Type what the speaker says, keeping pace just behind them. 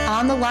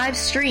on the live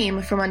stream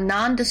from a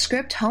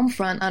nondescript home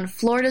front on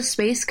Florida's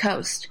Space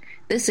Coast.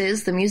 This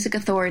is the Music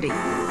Authority. How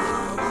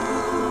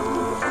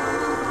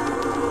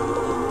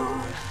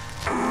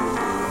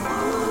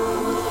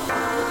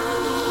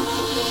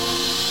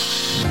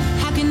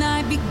can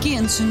I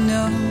begin to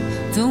know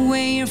the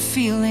way you're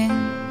feeling?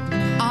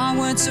 Our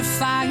words are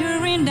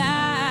fire and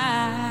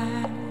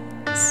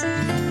ice.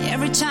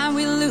 Every time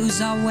we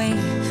lose our way,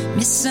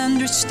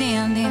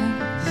 misunderstanding,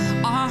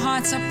 our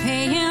hearts are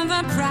paying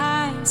the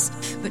price.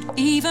 But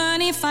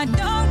even if I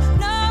don't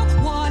know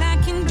what I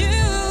can do,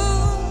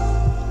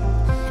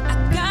 I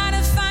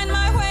gotta find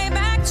my way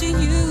back to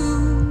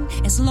you.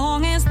 As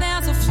long as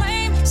there's a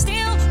flame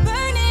still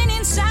burning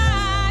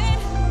inside,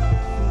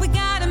 we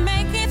gotta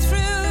make it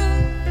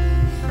through,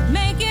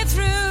 make it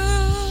through.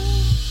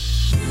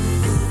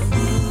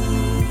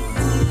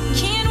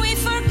 Can we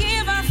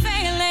forgive our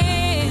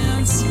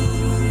failings?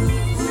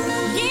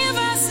 Give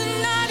us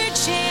another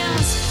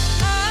chance.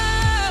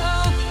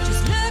 Oh,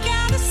 just look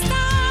at the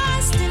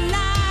stars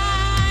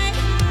tonight.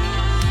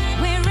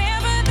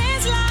 Wherever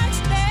there's light,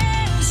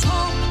 there's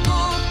hope,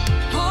 hope,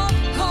 hope,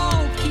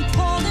 hope. Keep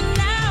holding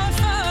out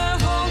for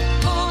hope,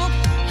 hope,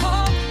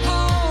 hope,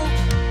 hope.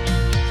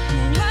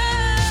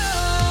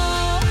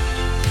 Whoa,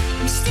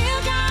 we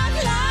still got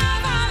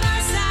love on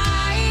our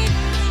side.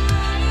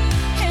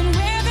 And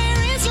where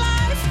there is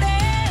life,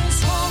 there's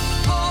hope,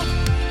 hope,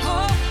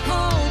 hope,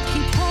 hope.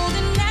 Keep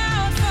holding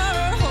out for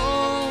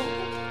hope.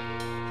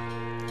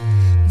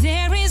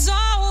 There is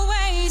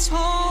always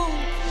hope.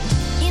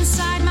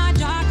 Inside my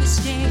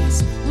darkest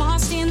days,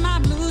 lost in my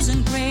blues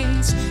and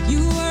grays, you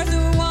were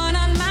the one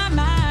on my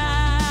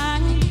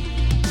mind.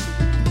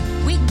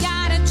 We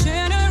gotta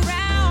turn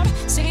around,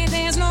 say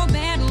there's no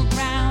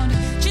battleground,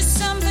 just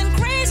something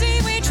crazy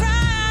we try.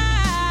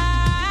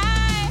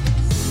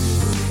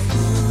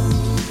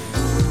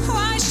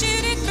 Why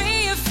should it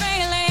be a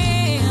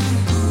failing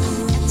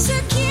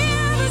to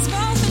give us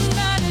both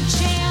another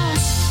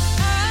chance?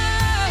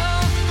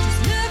 Oh,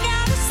 just look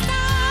at the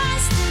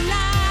stars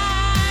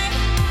tonight.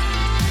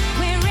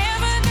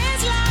 Wherever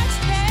there's light,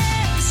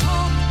 there's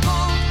hope,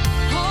 hope,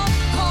 hope,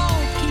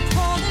 hope. Keep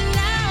holding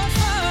out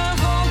for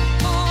hope,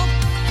 hope,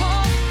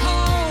 hope,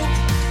 hope.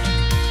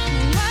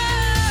 Whoa,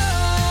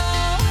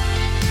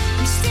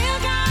 we still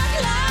got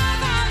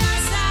love on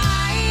our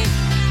side.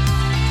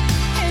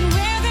 And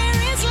where there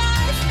is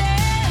life,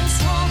 there's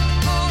hope,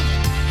 hope,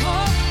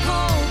 hope,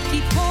 hope.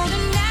 Keep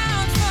holding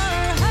out for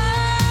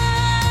hope.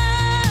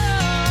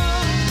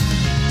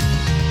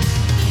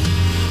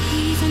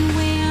 Even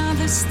when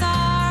the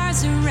stars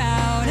are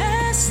out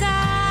of sight,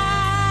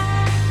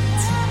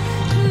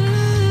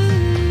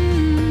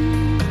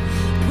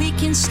 we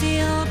can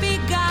still be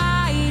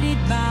guided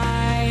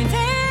by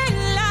their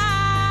light.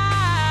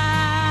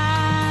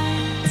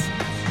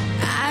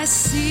 I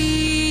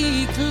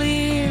see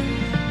clear,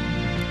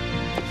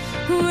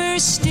 we're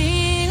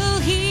still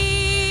here.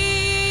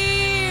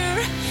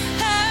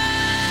 Oh,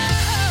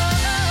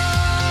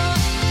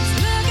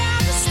 look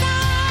at the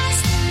stars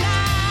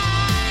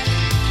tonight.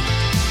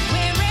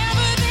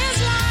 Wherever there's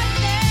light,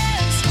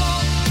 there's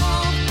hope,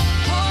 hope,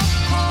 hope,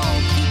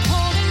 hope. Keep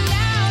holding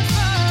out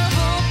for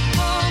hope,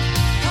 hope,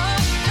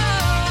 hope,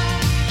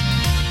 hope.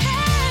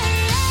 Hey,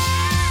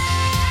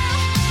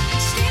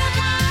 still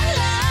got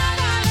love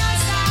on our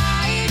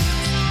side.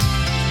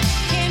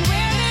 And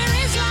where there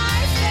is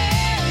life,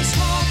 there's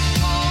hope,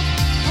 hope,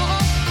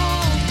 hope,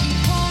 hope. Keep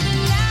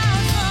holding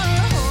out for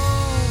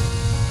hope.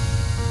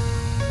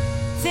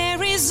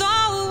 There is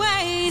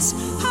always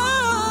hope.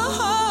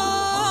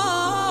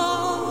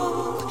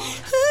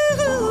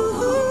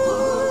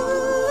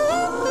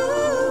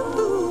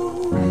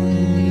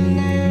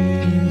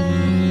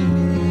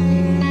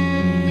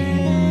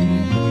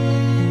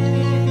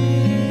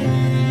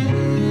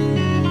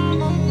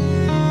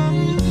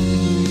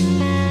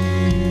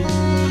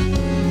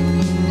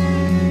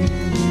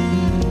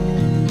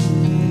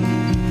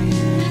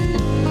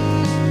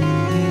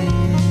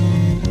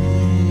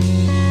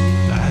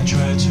 I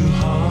tried too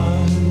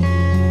hard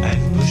and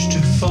pushed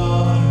too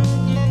far,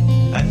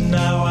 and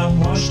now I'm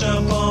washed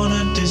up on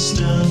a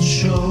distant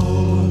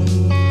shore,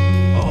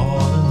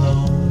 all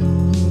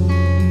alone.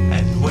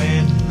 And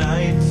when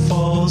night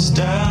falls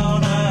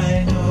down,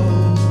 I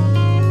know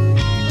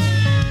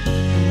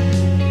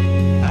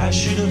I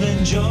should have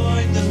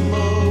enjoyed the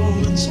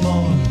moments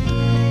more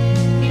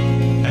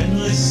and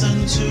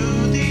listened to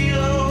the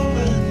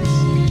omens.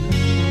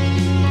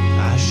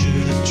 I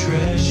should have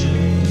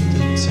treasured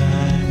the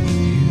time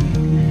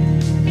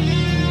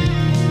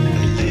with you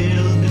a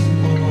little bit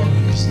more,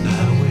 'cause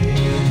now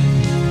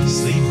we're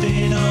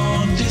sleeping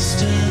on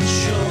distant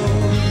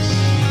shores.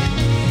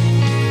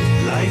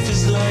 Life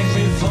is like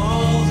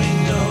revolving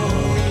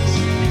doors.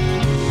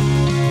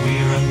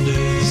 We're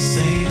under the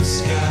same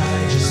sky,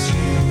 just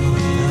you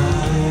and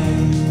I.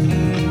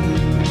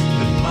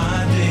 But my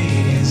day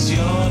is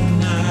your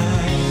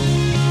night.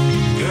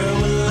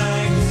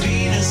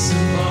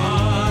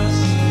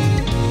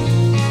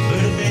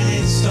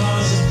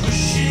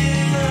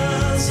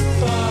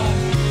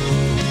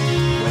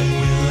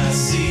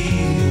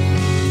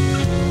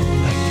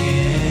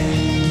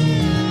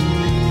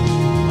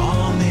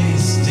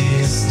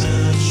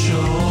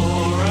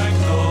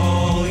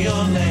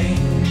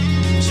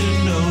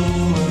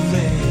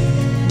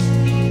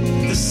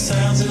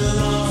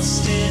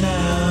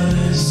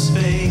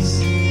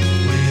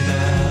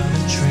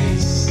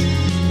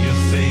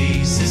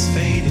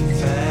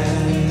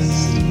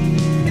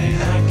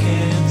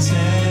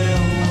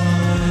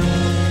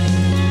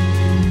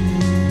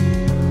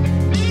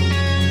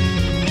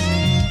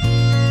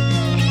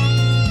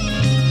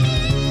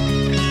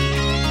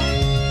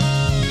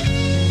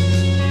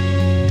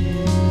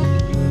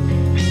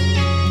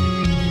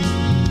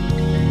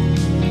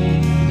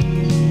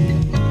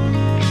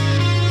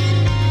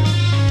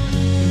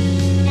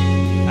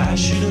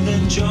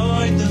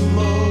 enjoyed the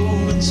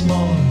moments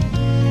more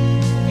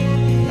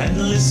and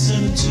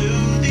listened to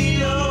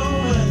the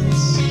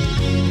omens.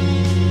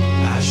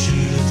 I should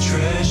have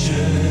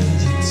treasured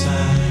the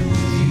time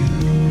with you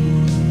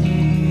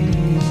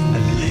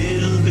a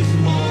little bit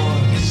more,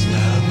 'cause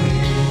now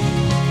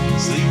we're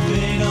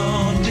sleeping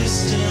on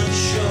distant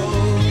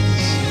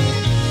shores.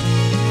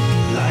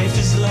 Life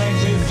is like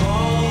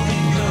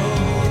revolving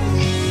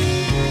doors.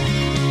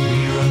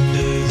 We're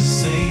under the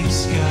same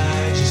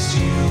sky, just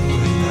you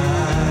and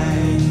I.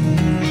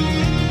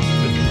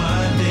 But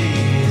my day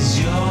is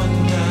your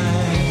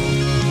night.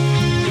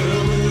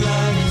 Girl, we're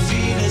like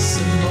Venus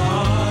and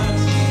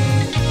Mars.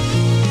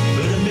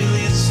 But a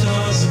million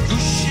stars are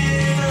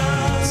pushing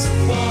us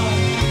apart.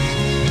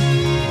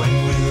 When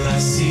will I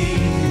see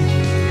you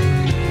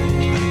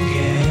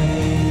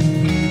again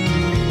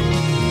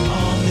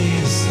on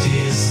this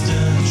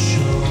distant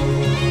shore?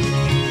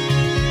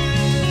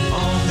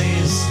 On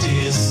this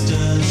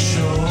distant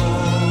shore.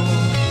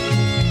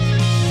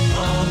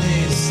 On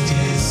this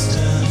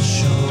distant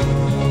shore.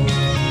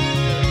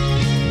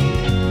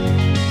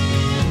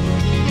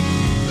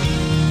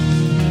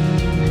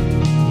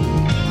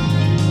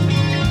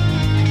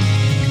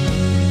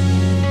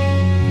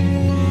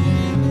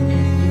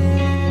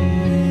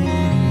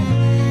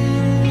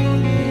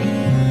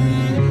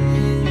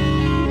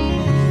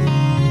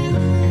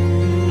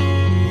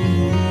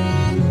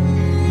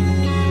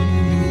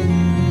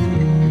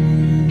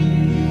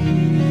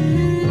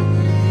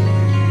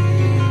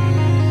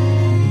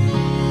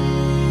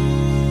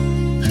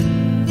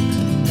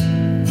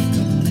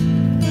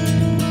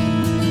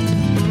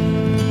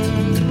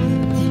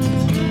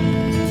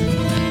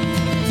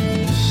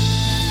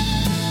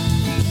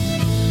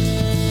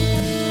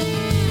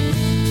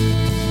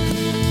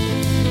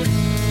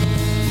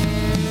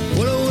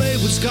 Well, away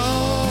was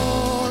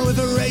gone with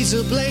a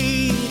razor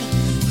blade.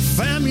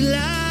 Family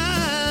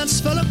lines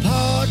fell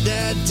apart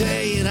that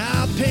day, and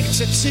I picked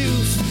a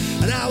tooth,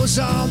 and I was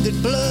armed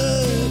in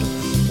blood.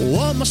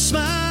 On my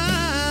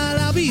smile,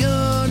 I'll be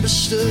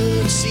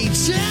understood. See,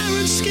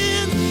 Taryn's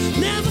skin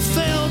never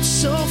felt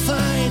so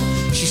fine.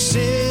 She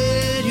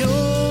said,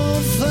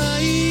 "You're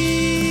fine,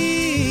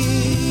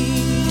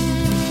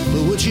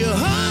 but would you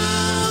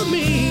hold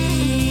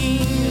me?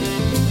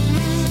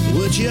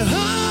 Would you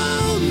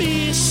hold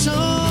me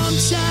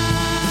sometime?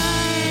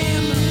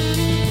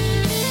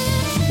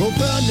 We'll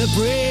burn the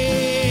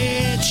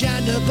bridge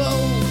and the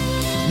boat.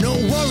 No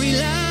worry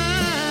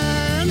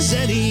lines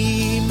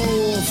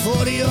anymore.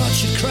 For the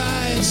orchard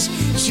cries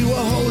to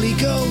a Holy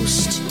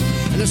Ghost,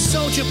 and the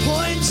soldier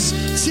points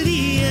to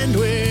the end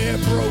we're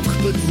broke.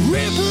 But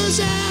rivers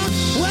out,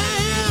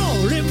 well,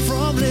 limb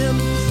from limb,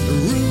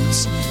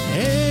 roots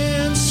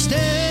and stem,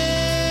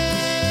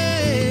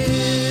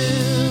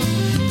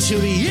 to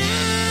the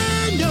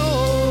end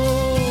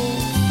of,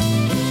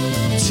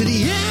 to the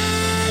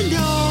end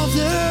of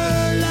the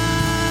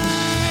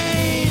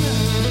line.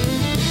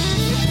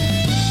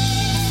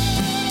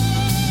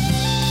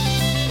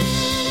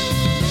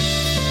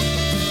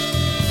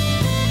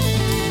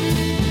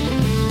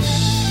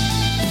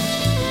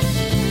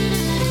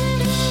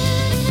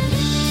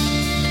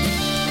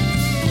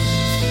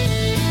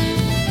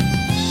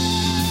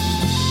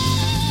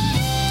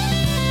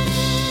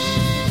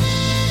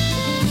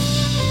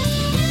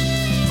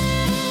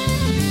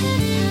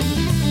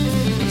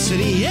 To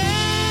the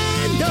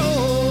end of,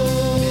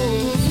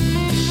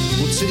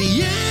 well, to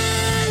the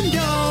end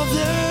of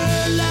the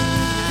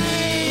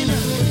line.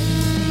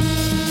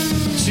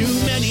 Too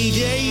many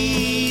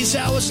days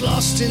I was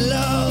lost in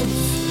love.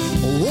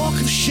 A walk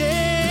of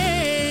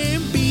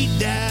shame beat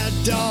that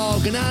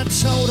dog, and I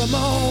told them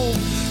all,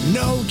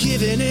 no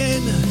giving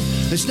in.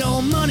 There's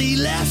no money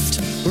left,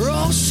 we're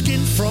all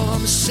skin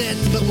from sin.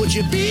 But would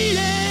you be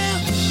there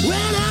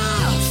when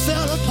I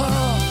fell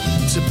apart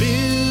to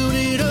build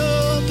it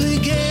up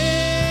again?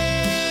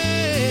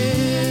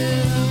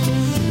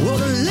 Well,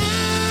 the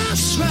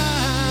last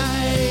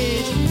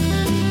ride,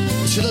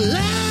 to the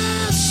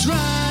last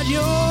ride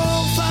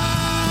you'll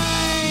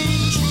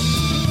find.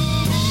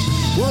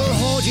 Well,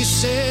 hold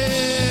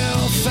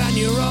yourself and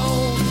your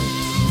own.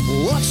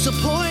 What's the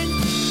point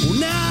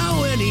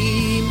now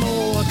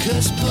anymore?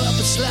 'Cause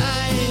purpose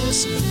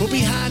lies well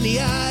behind the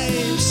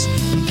eyes,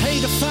 and pay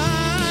the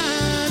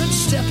fine and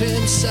step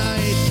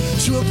inside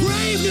to a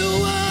brave new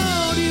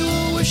world you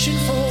were wishing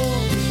for.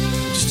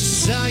 Just a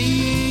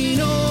sign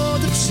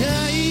of the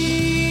times.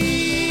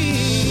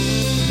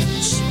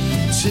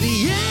 To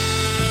the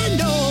end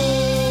of,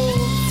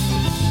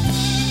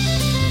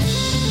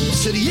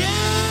 to the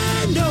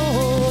end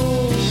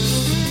of,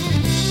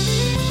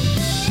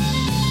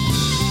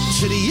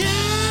 to the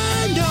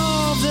end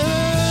of the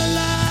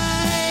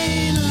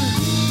line.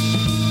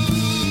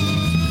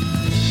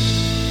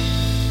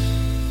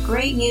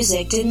 Great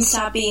music didn't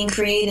stop being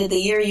created the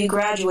year you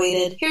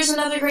graduated. Here's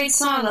another great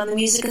song on the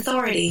Music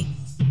Authority.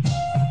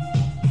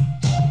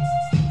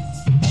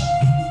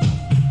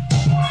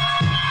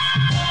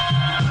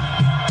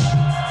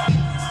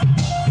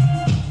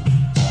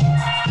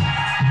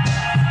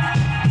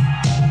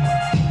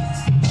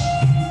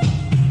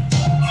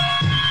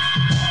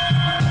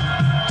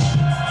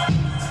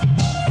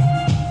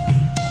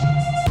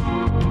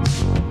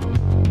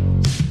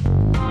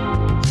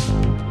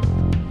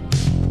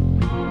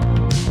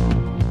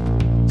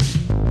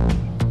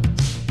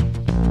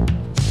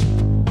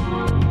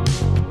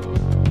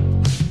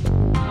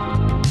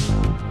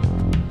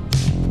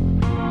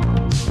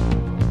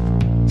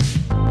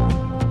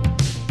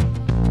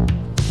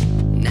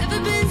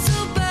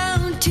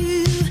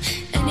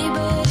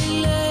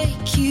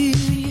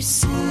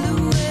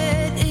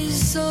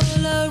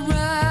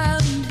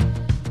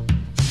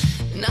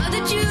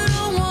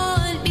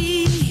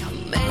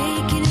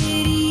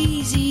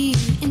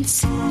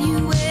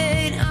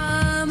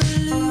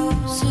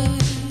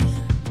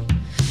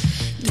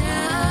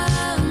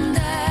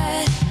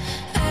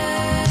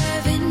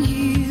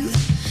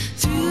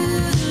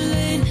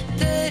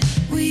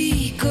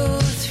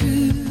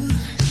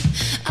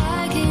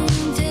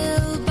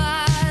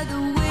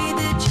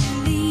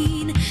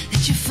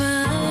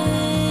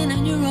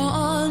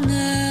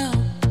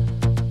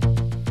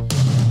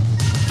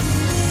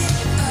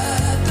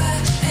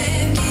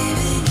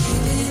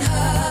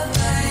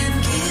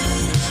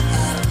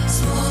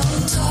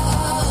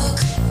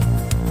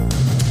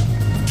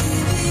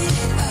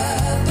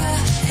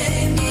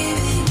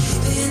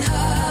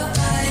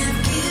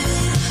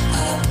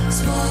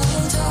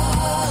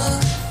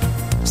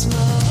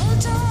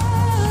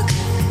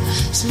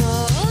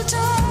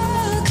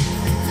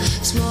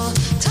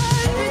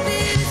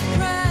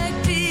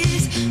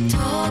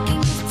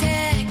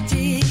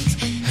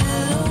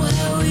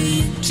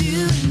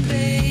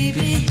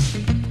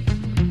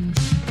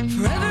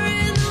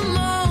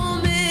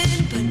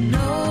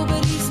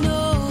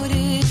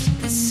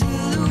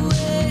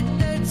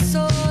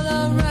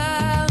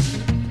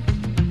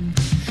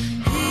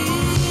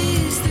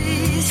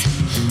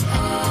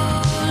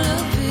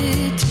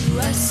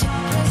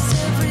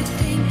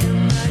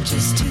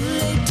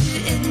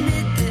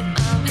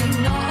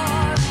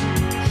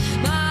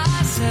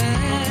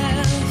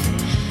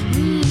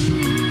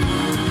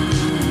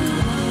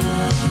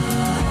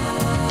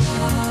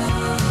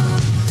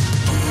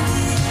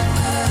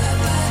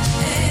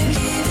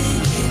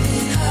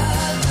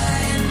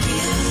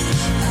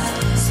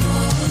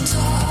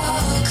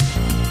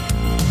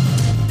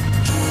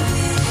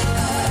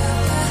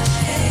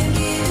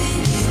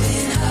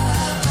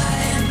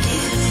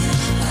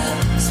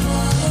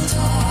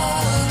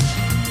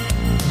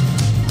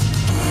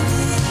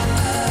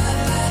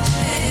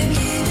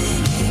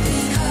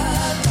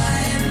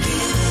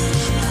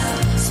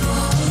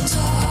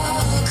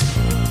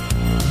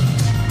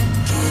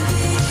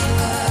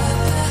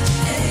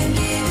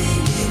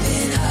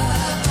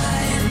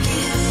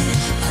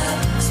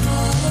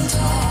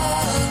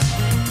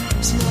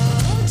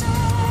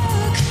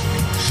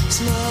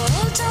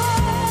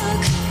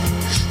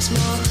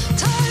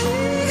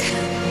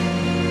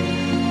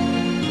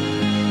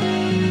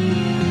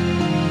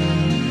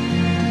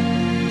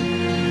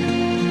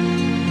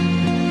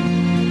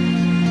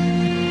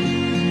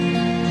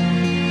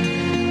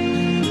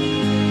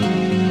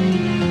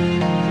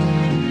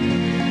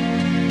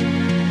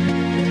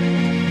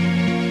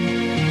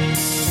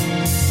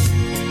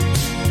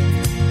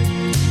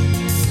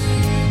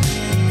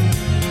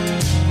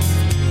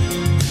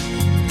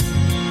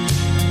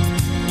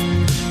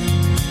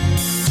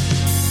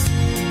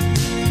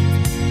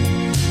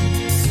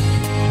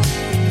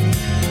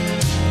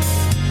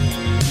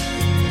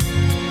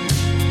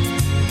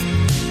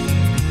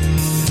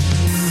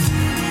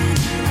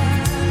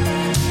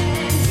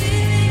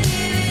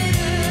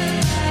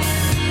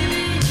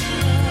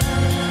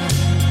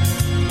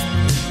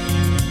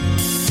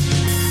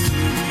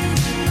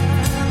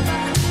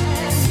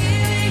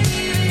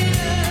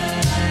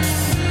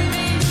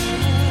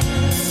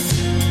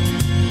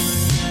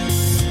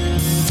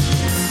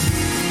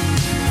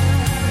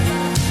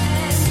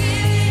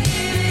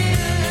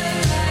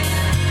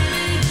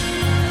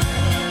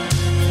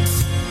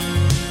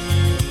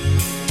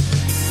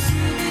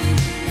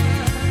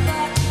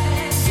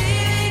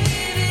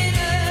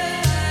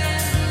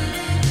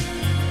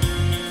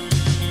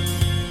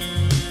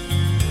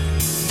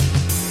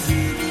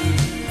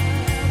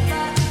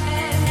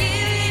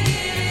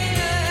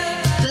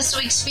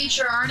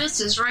 Feature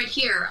Artist is right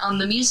here on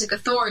the Music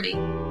Authority.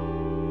 I'm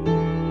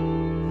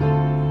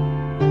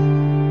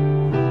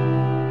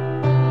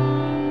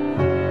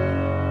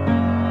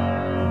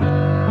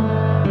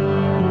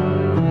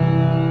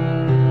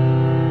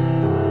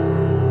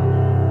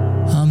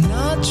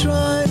not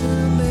trying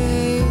to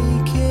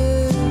make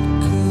it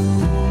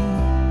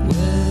cool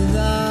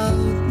without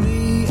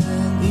me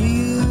and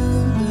you.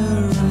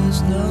 There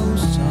is no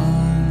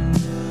song.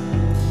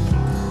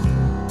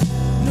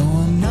 No,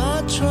 I'm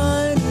not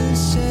trying to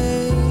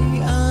say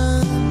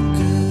I'm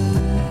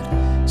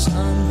good.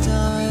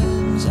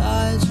 Sometimes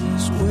I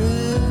just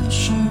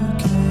wish you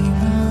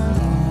came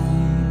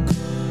along.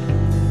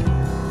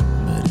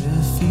 But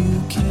if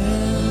you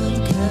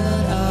can't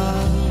get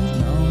out,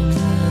 no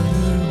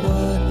matter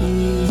what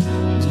you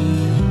do,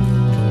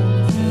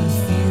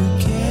 if you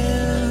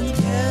can't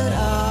get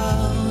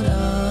out,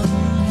 I'm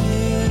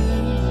here.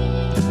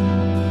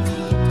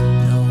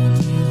 No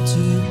need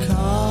to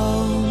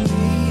call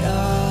me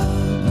out,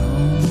 no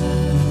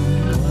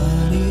matter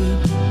what you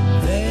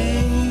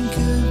think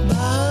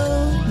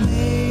about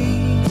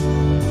me,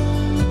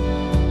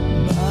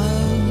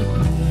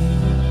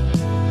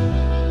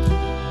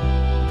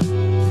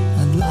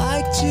 I'd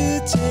like to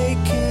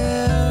take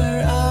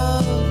care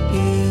of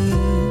you.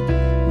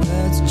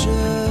 That's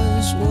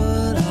just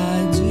what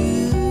I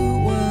do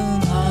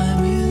when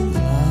I'm in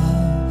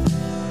love.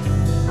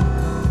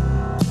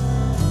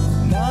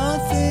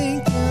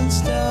 Nothing can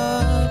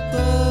stop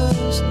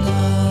us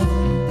now.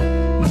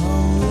 No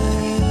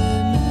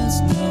limits,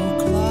 no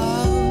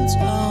clouds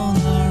on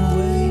our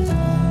way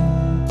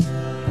home.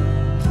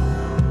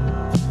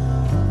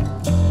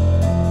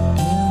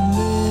 In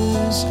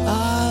this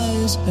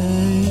ice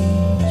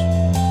age,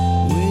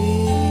 we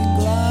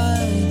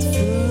glide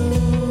through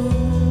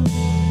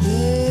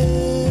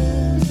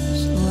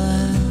this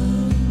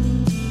land,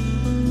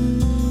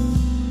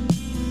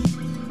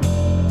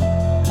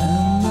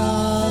 and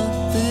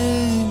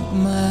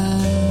nothing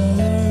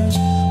matters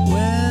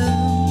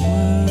when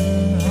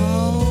we're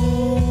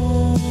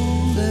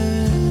holding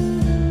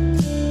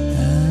hands.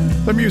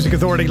 The Music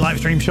Authority live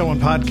stream show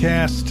and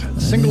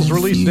podcast. Singles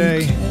release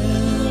day.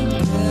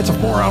 It's a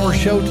 4-hour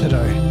show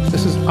today.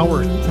 This is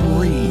hour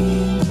 3.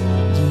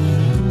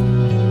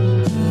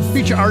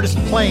 Feature artist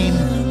Plain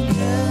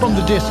from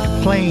the disc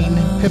Plain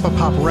Pippa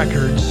Pop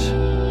Records.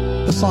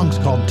 The song's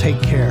called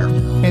Take Care.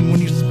 And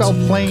when you spell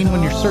Plain,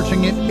 when you're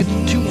searching it, it's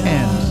 2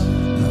 N's.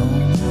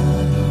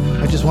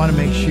 I just want to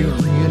make sure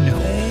you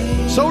know.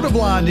 Soda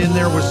Blonde in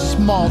there was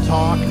Small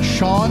Talk.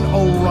 Sean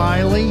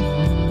O'Reilly.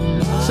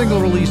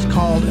 Single release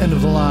called End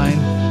of the Line.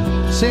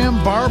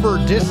 Sam Barber,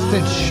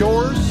 Distant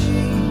Shores.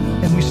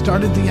 And we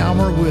started the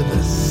hour with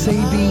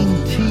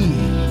Sabine T.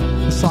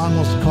 The song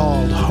was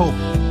called Hope.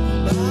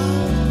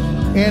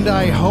 And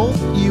I hope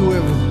you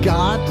have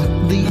got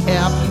the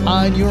app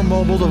on your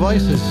mobile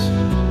devices.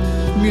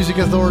 Music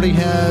Authority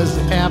has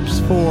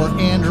apps for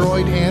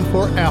Android and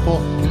for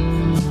Apple.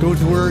 Go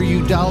to where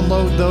you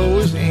download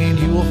those and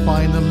you will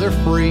find them. They're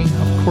free.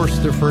 Of course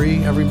they're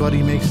free.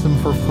 Everybody makes them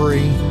for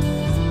free.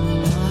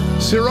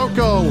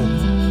 Sirocco.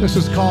 This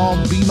is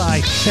called Be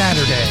My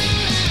Saturday.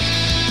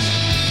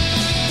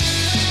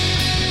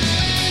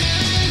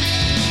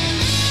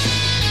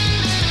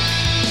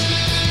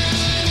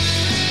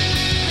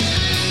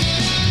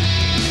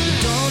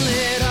 Don't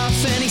let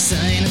off any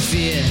sign of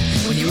fear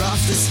when you're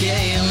off the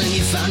scale and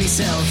you found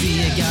yourself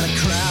here. Got a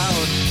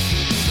crowd,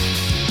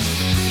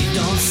 you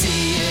don't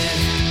see it.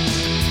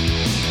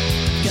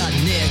 Got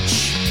an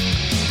itch,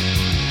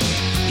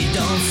 you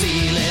don't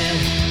feel it.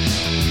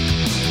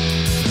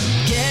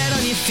 Get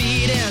on your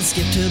feet and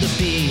skip to the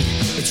beat.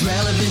 It's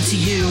relevant to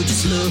you,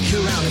 just look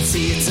around and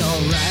see it's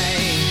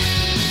alright.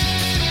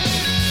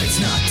 It's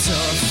not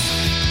tough,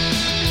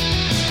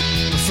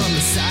 but from the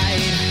side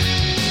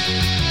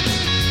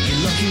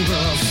you're looking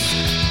rough.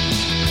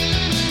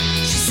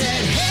 She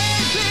said, hey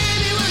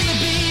baby, will you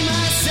be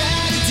my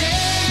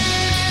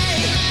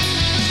Saturday?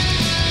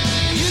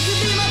 You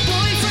could be my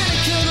boyfriend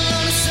and cuddle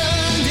on a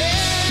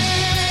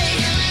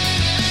Sunday.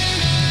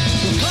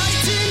 We'll party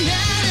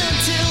tonight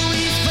until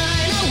we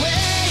find our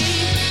way.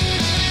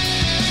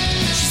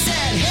 She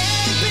said,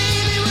 hey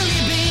baby, will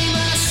you be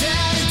my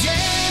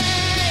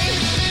Saturday?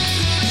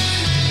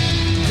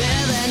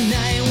 There that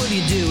night, will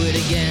you do it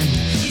again?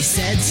 You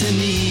said to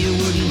me you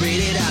wouldn't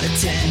rate it out of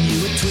 10.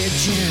 You were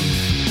twitching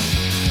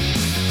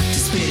to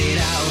spit it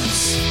out.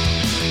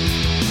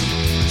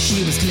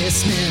 She was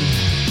glistening,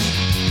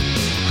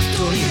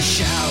 don't even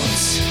shout.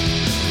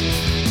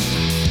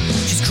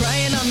 She's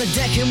crying on the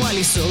deck and while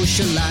you're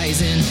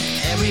socializing,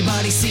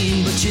 everybody's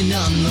seen but you're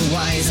none the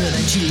wiser.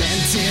 Then she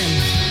leant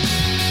in,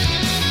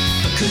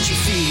 but could you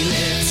feel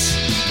it?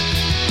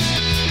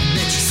 And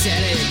then she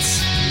said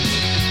it,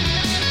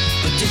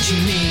 but did you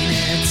mean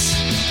it?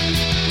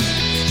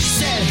 She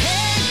said,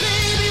 hey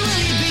baby,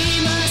 will you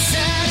be my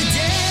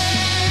Saturday?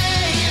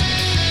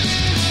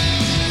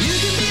 You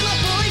can be my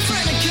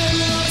boyfriend and cuddle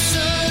on a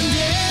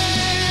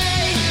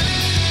Sunday.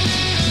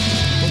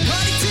 We'll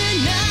party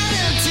tonight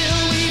until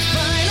we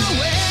find our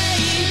way.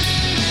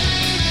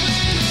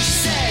 She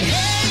said,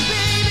 hey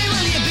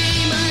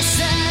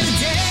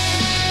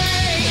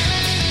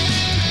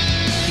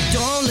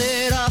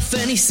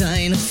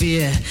sign of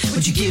fear.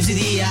 Would you give to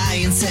the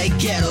eye and say,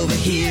 get over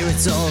here,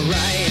 it's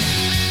alright.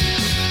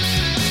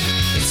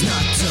 It's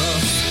not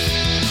tough.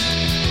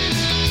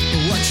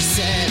 But what you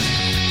said,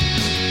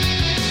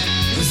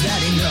 was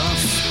that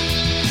enough?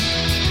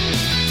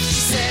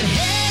 She said,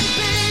 hey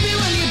baby,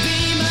 will you be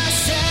my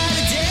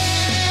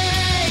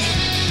Saturday?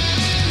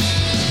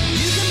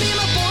 You can be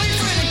my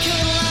boyfriend and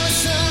cuddle on a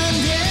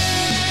Sunday.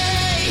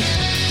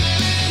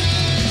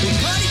 We'll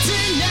party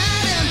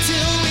tonight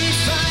until we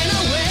find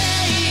a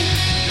way.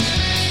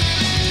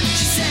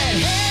 She said,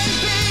 hey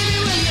baby,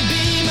 will you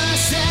be my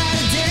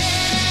Saturday?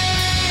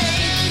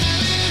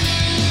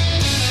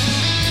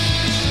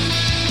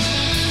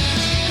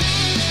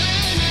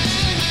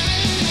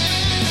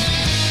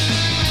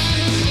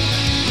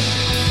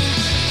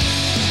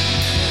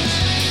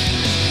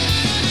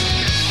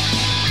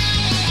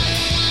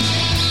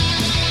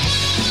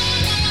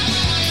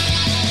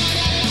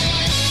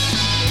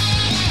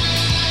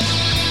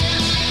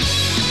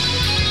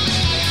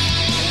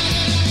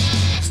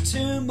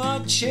 Too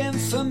much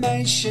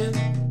information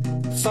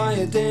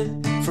fired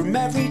in from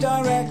every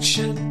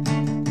direction.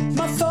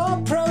 My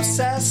thought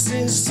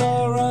processes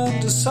are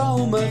under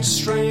so much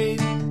strain.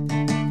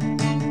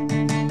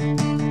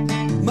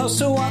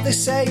 Most of what they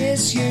say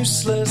is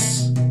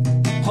useless,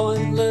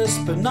 pointless,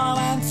 banal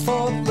and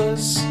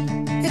thoughtless.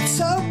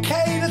 It's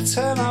okay to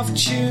turn off,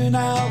 tune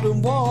out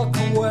and walk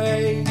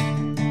away.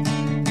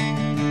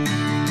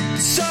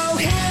 So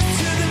here's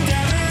to the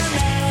down and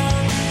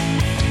out,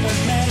 a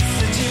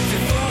message if you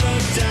follow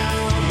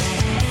down.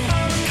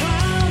 All the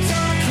clouds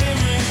are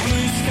clearing,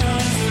 blue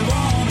skies are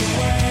on the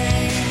way.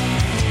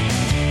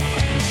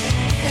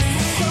 It's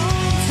a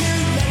song to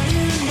let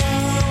you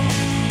know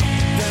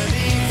that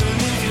even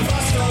if you've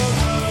lost all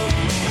hope,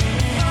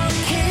 I'll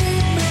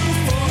keep moving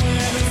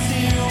forward and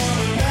see you on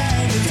a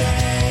better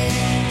day.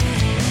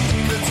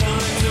 Good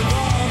times are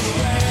on the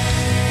way.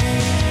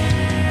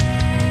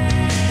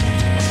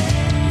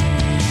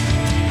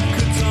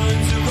 Good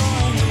times are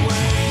on the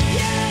way.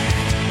 Yeah.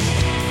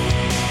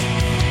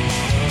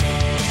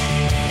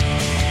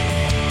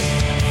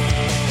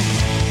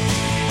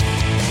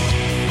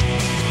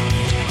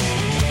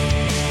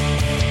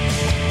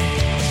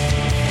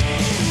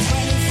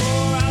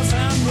 Hours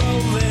I'm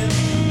rolling,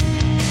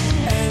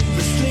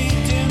 endlessly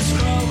doom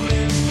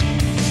scrolling.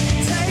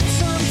 Take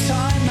some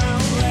time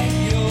out, let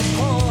your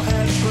poor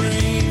head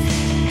breathe.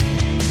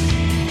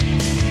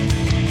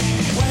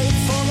 Wait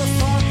for the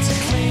fog to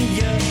clean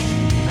you,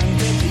 and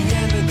at the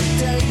end of the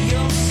day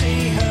you'll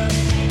see her.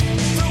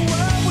 The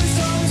world was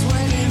always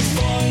waiting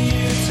for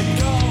you to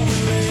go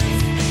and live.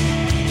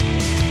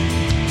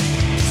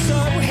 So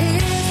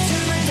here's to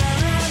the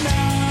down and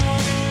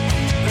out,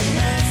 a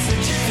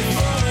message you can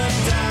follow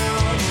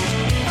down.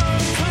 All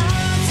the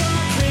clouds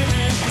are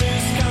clearing, blue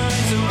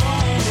skies are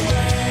on the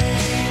way.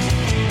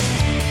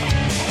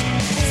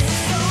 It's a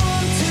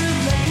song to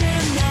let you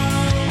know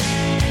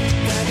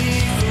that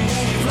even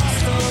when you've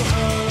lost all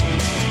hope,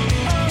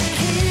 I'll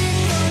keep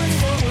going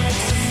forward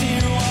to see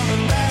you on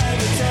a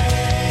better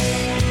day.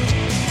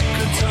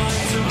 Good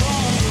times are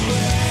on the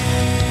way.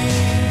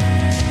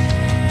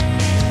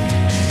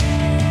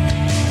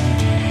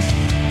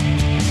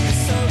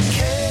 It's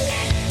okay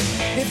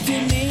if you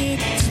need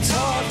to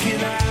talk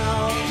it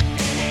out.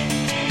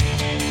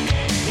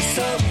 It's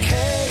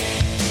okay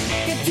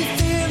if you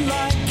feel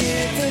like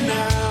giving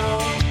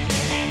out.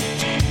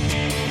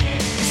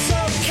 It's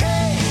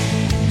okay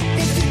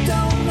if you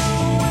don't know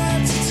where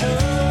to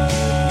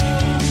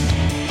turn.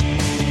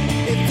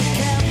 If you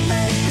can't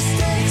make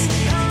mistakes,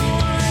 how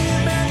are you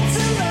meant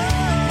to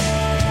learn?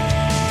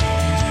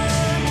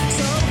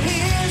 So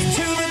here's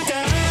to the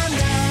down and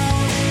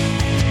out,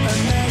 a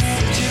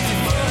message if you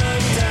put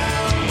it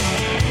down.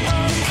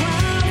 All the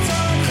clouds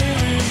are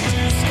clearing,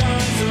 blue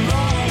skies are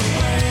on the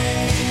way.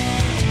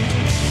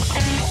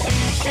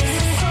 It's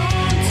a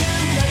song to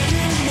let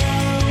you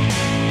know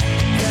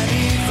that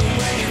even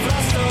when you've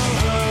lost all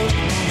hope,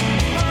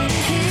 I'll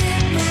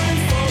keep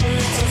moving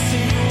forward to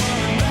see you on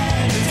a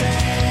better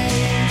day.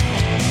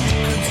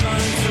 Good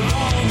times are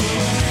on the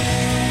way.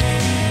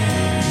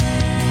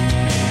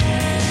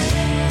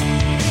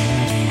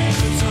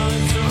 Good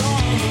times are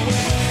on the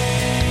way.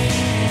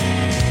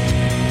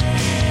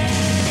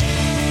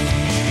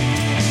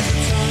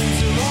 Good times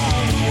are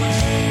on the way.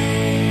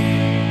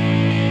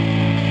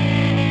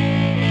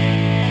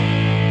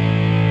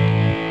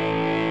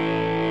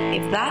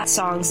 If that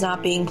song's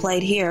not being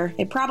played here,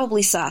 it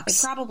probably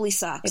sucks. It probably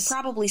sucks. It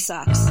probably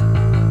sucks.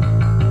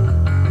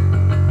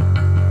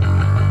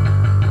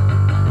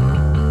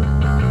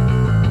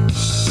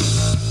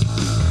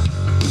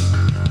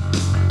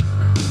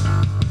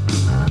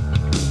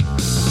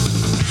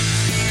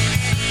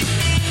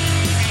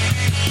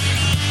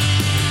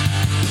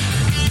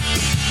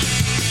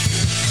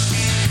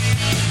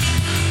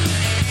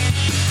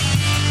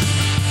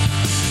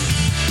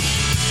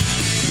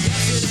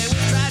 Yesterday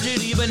was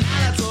tragedy, but now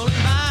that's rolling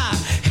by.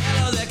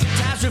 Hello, the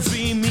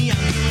catastrophe, me, I'm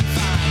doing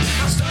fine.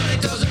 My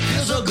stomach doesn't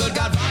feel so good,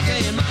 got vodka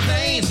in my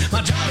veins.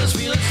 My jaw is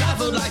feeling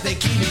stifled like they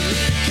keep me in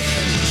a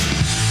cage.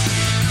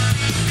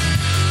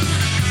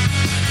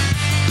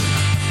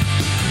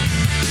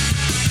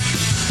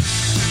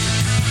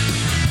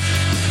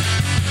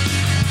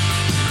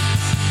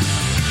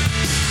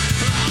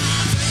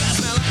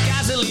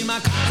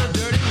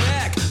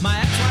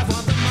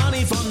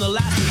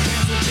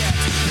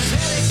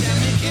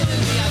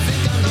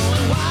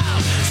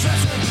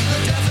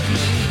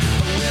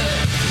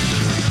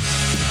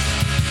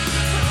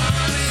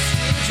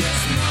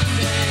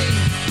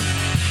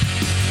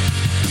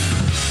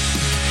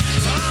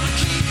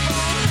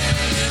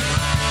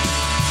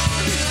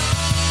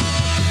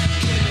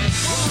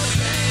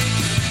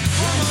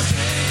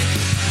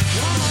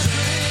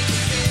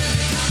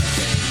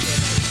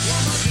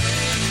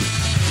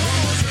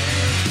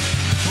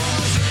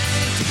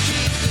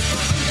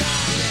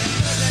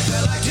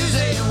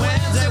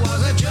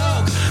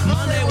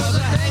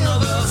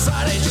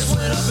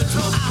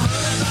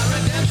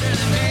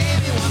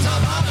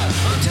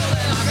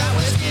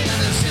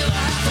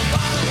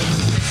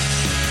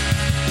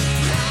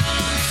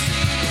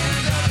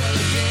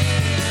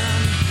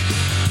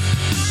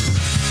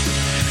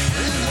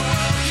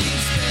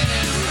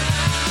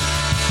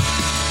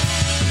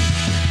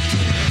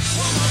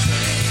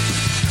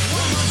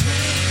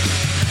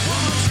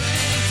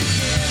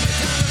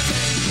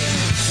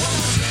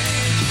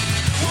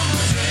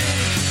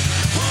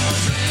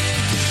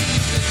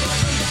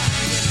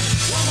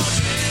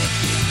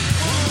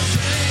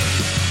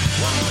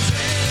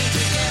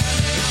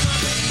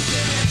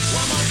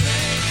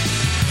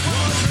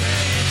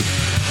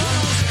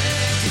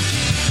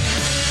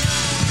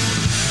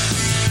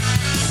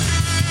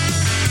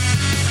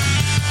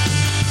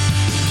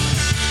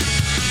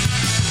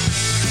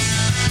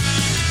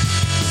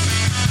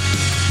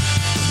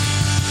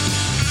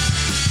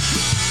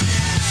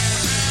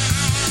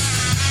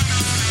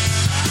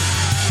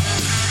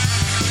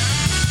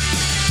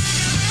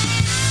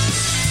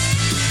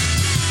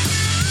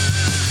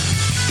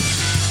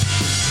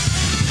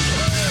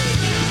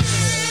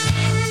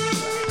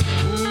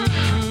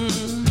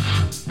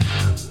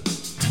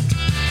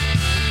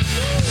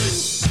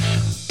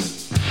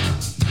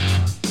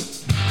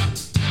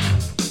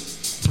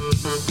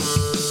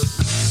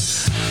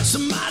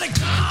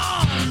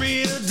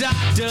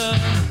 doctor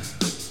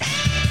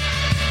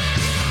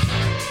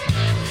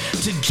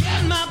to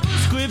get my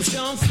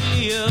prescription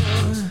filled.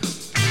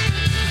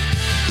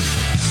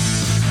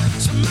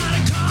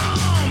 Somebody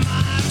call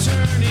my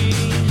attorney.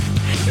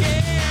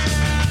 Yeah.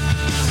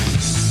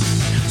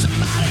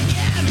 Somebody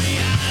get me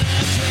out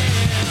of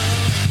jail.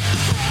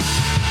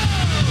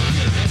 Oh,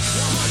 give me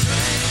one more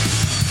drink,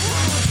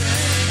 one more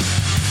drink,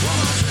 one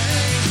more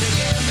drink to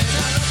give me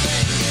another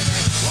thing. Give me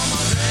one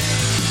more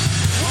drink,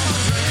 one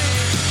more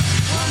drink,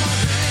 one more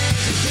drink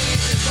to keep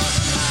this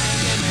fucking life.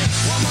 Give me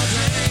one more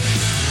drink,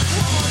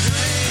 one more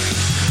drink,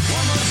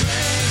 one more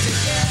drink to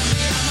get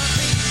me on my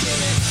feet. Give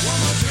me one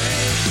more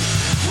drink,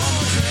 one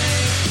more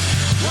drink,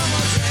 one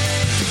more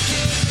drink to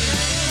keep me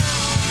hanging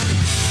on.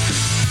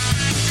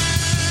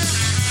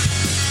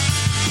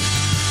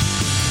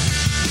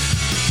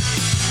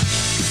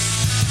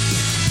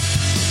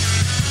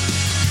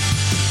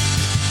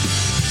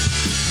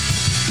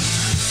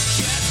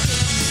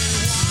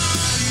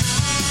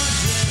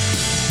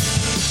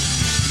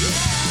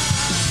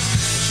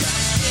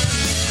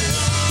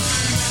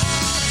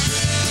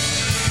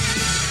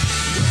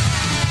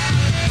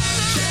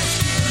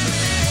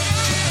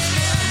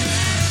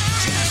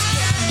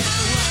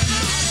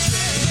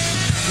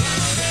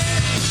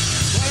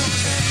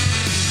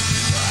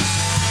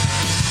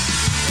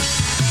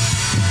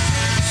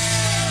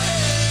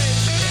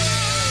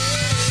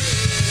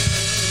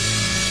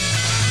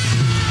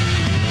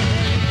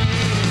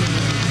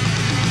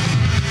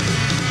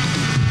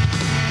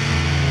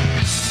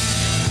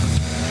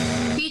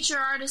 Feature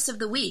Artist of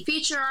the Week.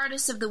 Feature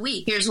Artist of the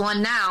Week. Here's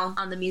one now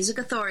on the Music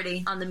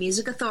Authority. On the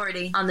Music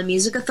Authority. On the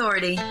Music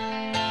Authority.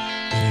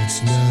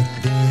 It's not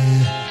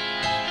there,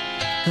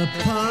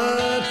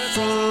 apart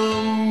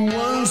from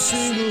one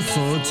single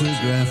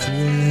photograph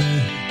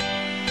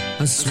where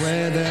I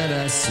swear that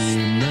I see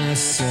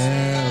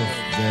myself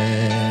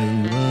there,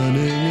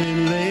 running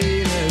in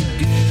late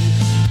again,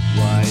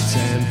 white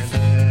and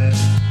fair,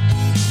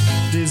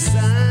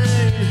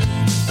 design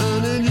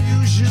an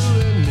unusual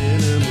and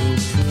minimal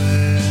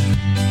prayer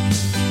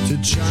to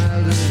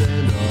childhood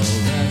and all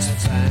that's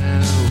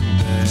found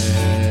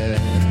there.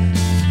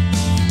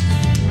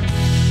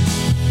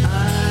 I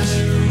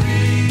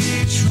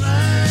reach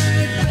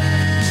right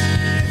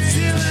back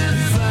till I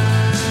find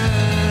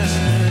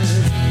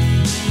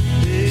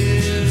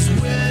is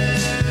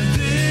where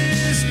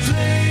this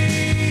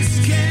place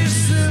can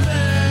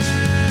survive.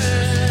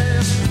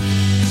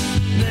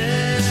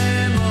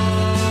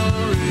 Memoria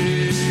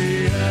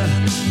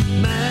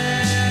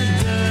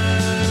Magdalena.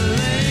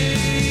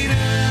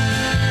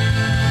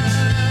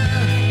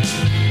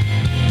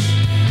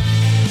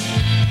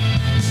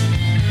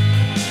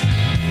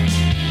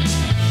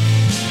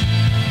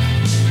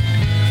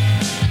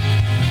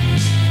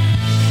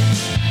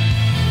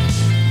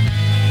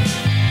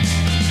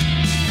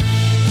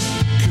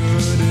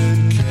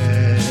 Couldn't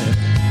care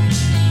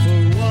for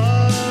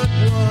what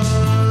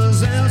was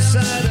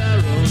outside our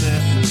own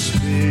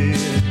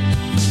atmosphere.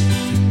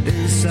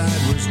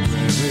 Inside was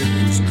where it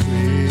was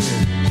clear.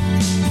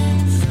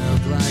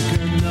 Felt like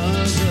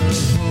another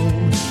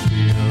home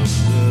beyond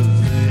the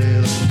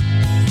veil.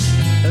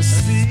 A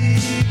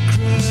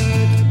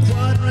secret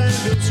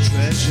quadrangle's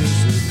treasures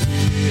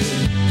appear.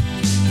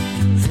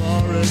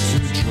 Flora to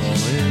draw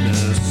in a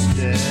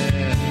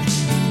stare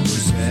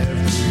was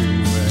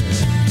everywhere.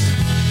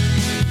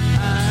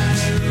 I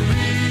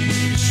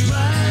reach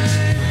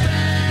right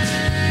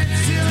back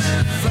till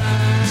I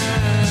find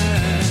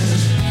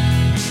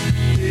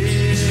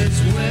is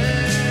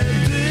where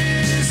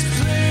this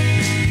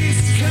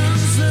place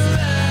comes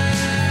alive.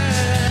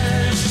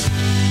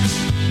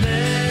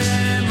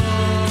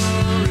 Memoria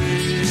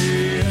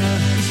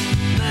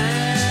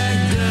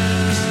Magdalena.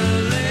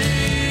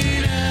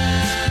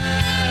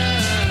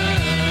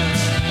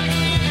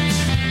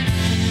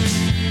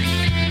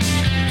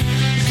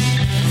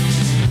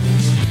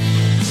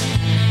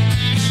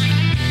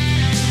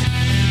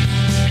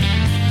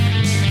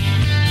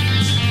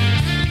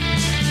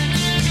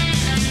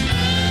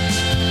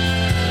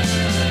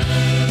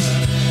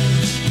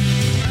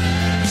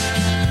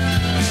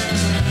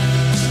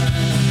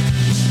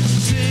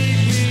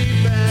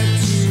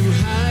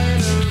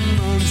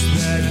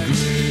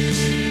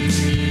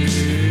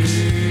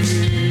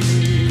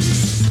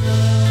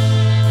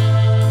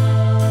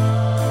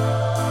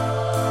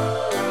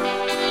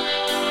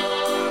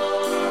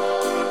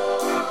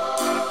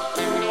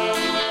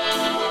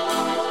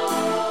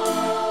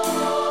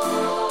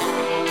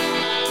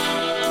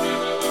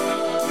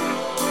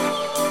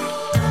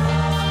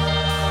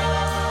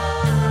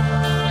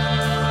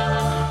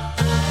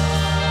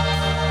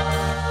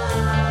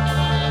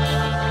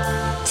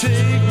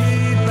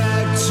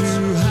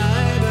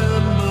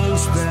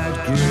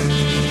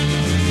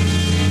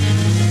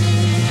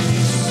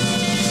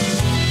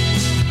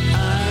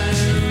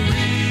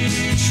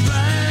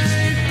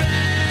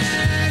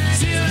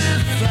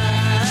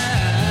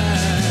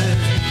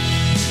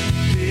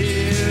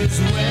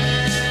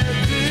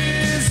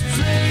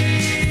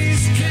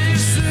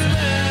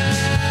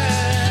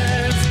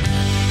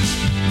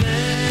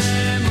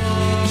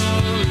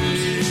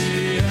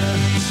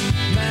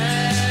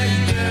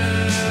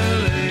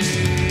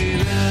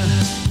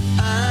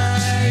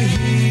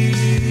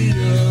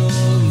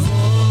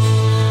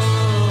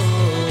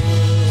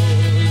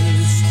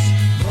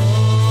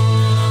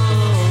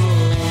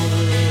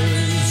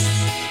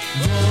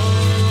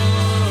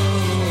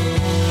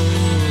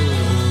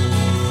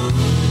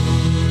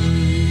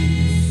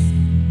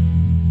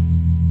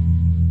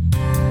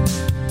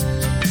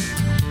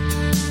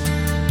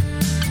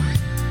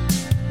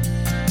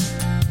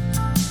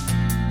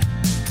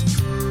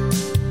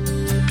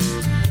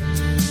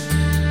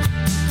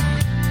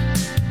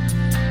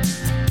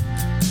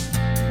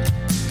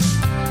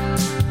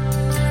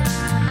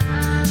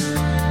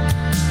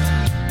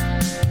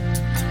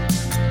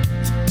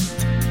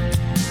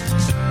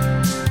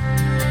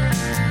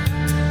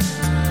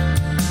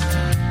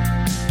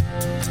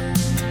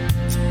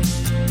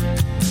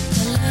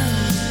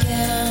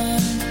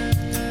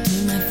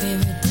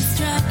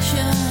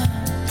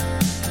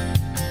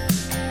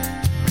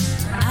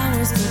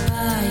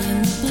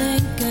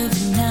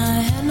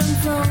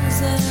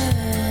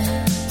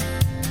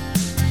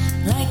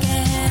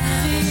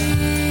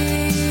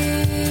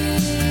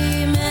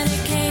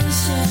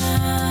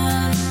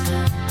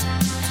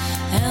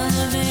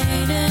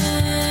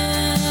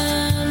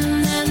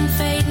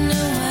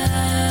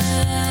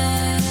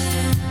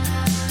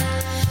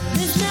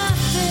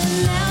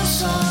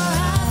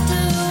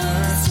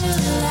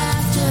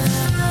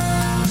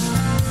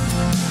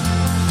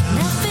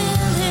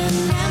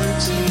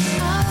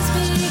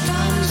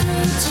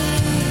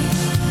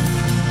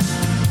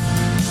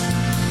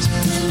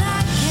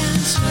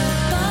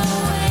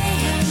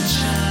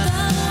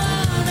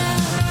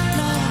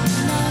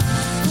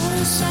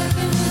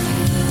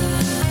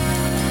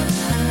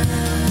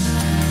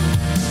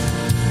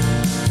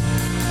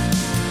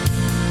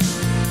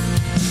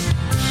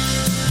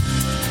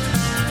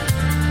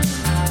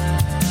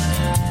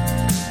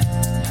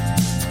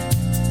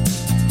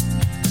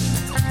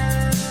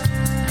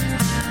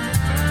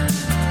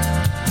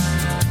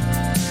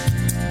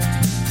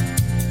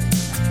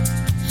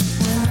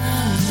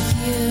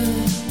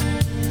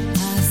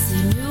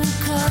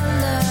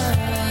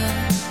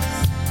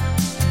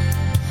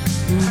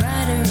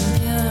 brighter and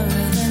purer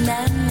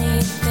than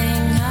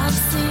anything I've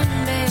seen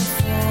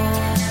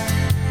before.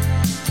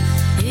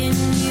 In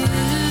you,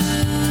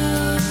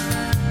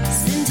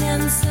 it's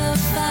intense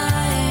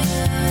fire,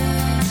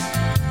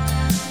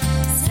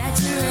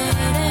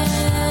 saturated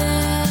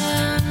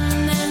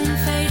and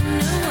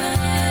fading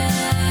away.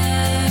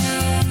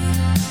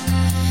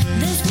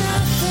 There's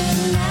nothing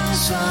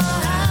else for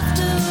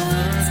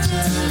afterwards,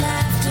 just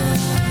laughter.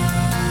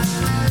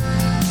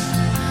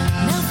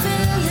 Now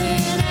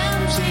feeling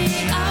empty,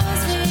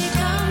 ours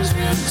becomes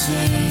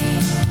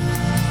routine.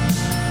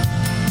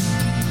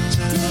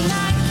 Till I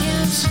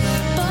can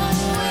slip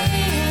away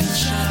and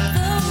shut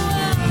the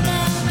world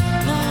out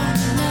long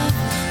enough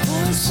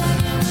for a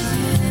second with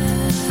you.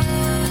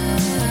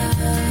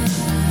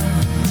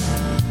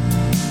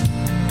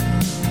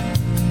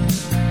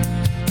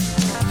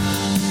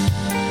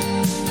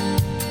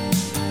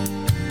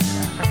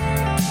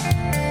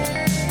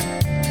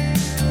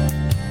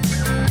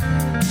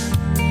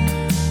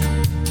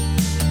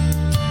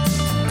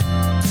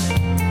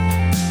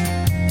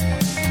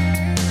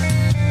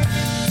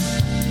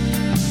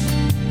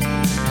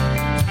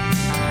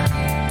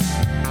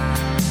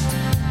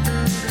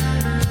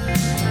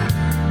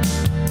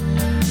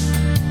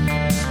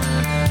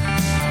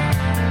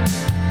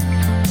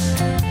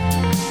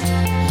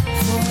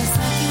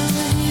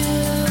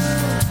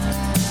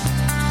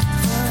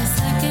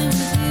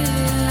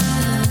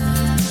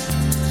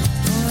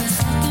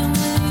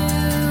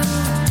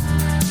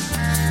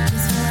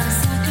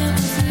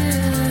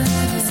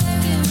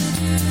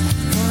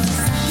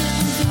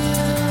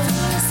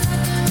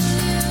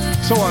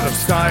 So out of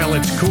style,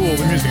 it's cool.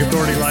 The Music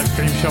Authority live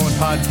stream show and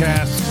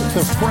podcast,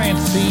 The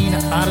Francine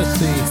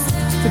Odyssey.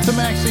 It's a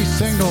maxi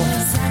single.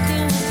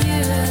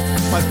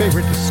 My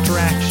favorite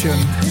distraction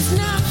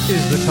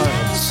is the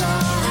title.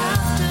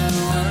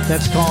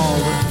 That's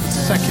called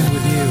Second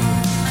With You.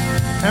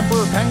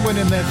 Emperor Penguin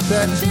in that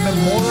set,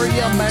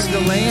 Memoria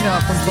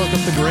Magdalena from Cook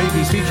Up the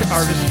Gravy, feature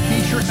artist,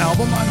 feature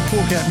album on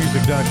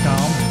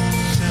CoolCatMusic.com.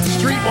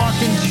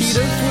 Streetwalking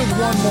Cheetahs with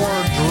One More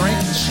Drink,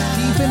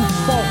 Stephen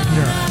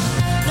Faulkner.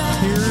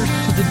 Here's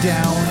to the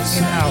down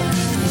and out.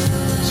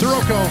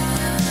 Sirocco,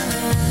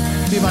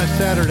 Be My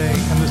Saturday,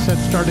 and the set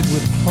started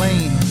with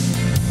Plane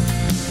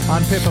on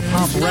Pippa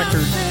Pomp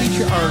Records,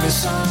 feature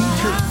artist,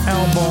 feature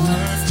album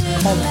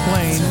called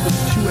Plane with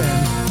 2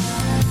 N's.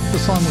 The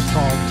song was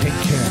called Take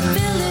Care.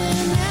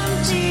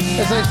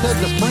 As I said,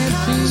 the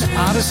Francine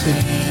Odyssey.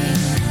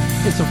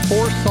 It's a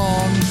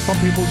 4-song, some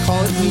people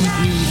call it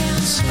EP,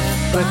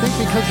 but I think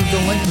because of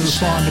the length of the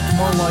song, it's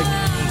more like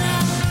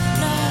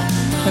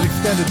an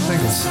extended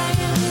single,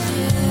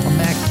 a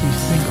maxi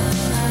single.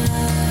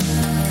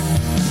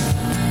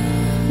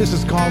 This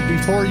is called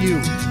Before You,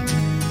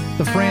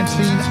 the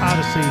Francine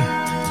Odyssey,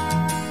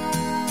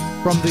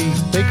 from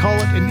they call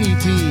it an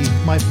EP,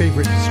 My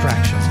Favorite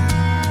Distraction.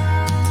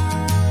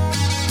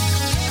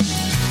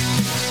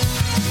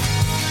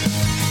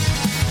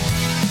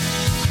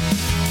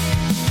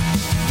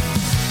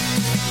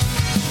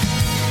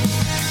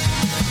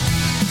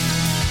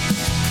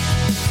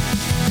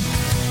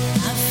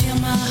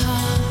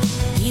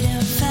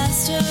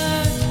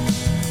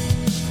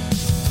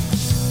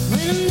 When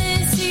I'm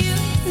next to you,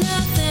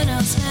 nothing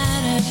else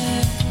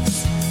matters.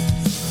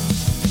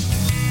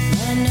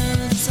 I know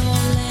this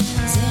all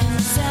ends in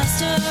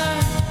disaster.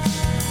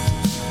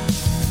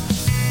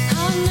 I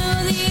know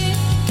the air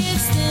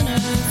gets thinner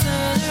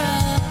further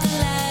up the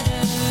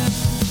ladder.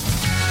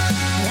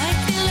 Like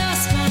they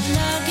lost my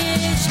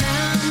luggage,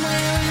 now I'm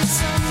wearing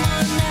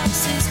someone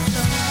else's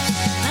clothes.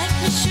 Like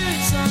my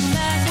shirt's on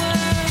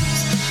backwards,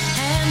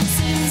 and it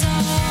seems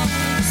all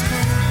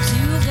exposed.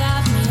 You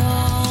got me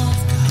all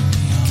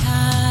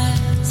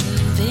kinds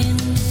of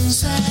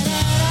inside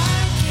out. I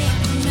can't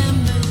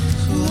remember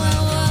who I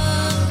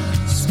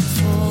was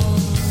before.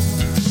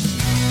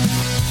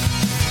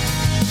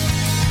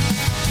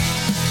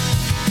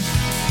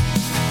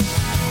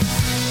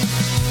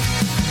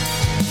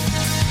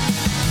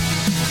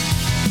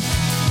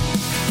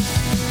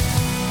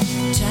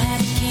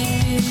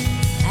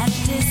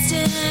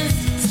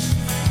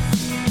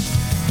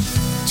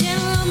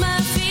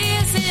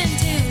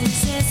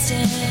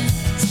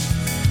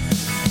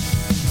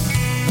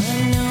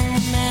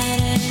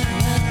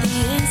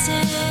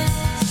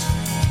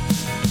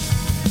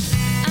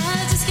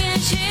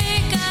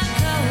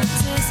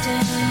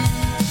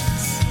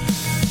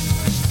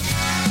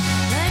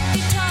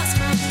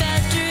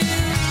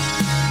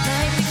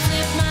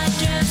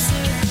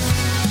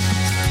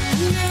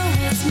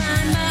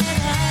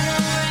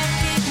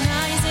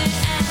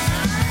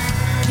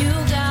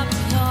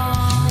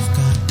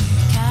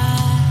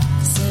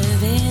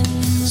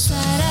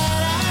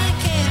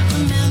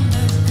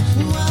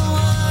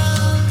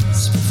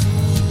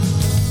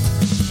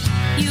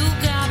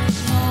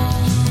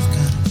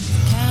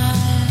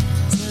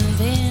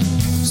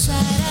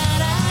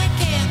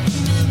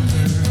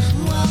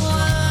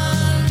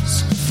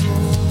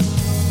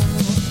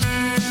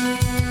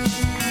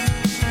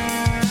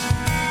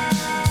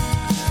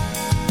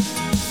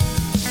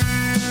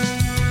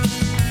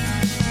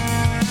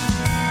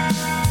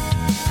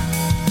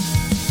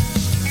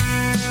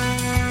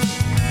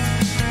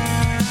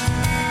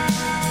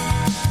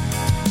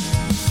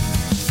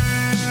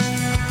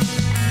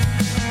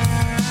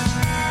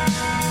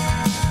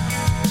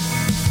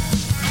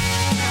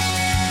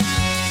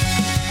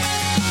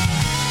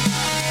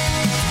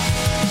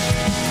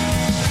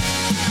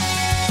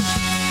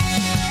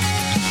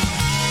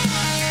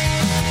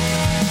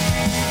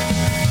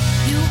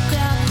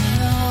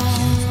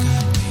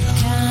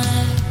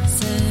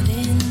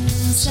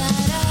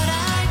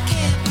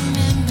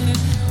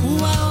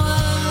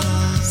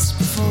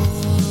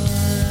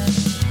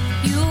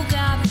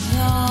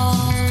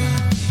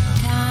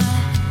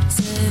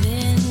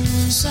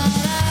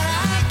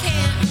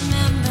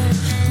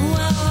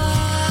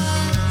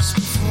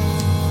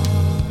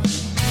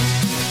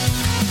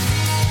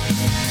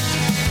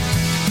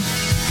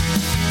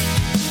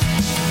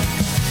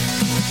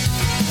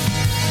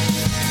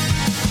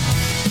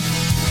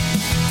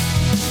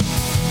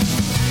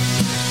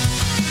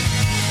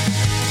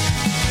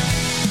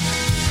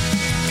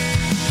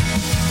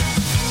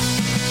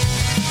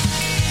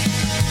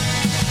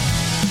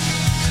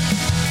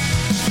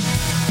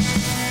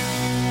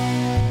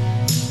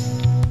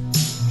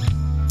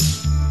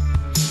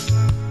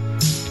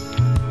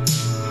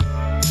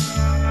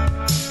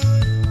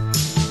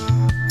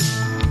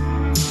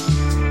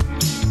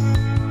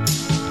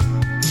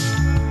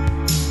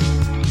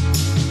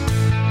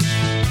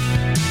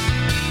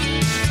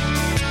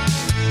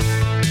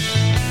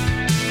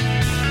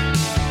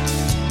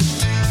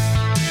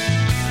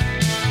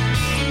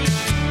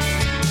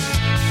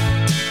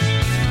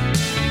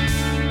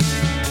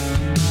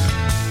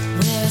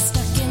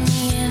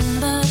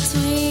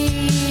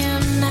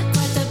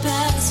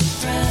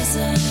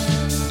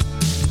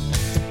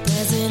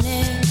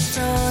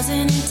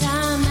 frozen in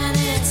time, and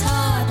it's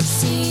hard to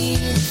see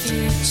the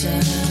future.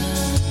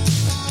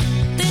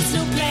 There's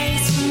no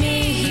place for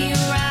me here,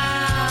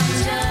 I'm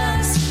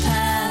just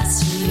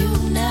past you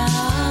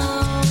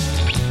now.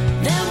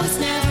 There was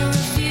never a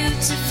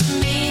future for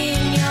me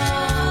in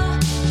your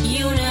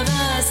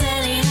universe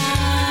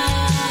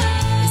anyhow.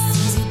 It's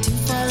easy to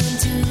fall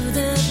into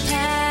the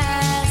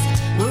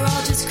past. We're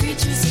all just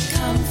creatures of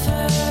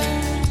comfort,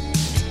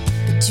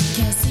 but you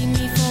can't see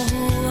me for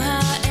who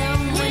I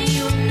am when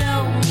you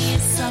know me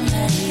as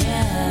somebody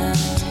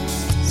else.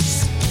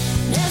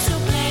 There's no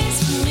place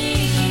for me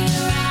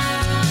here,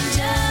 I'm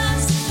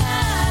just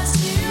past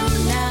you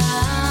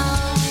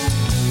now.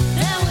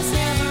 There was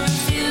never a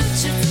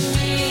future for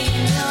me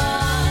in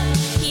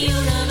your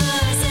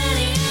universe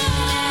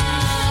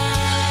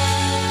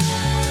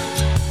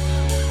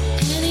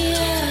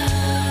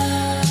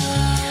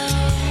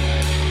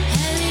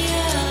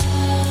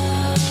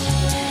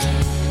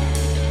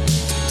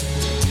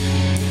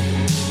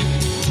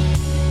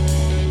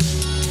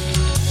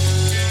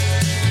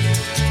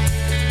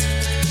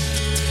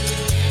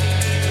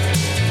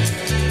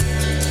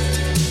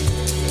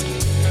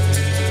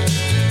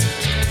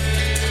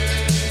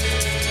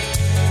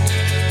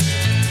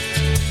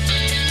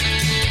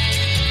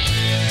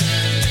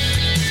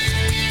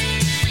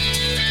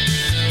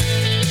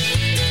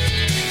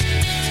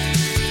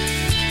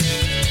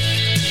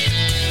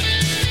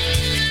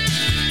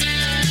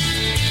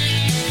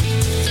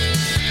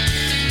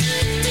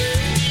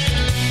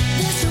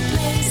There's no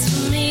place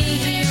for me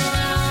here,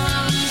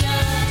 I'm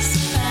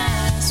just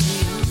past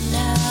you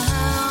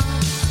now.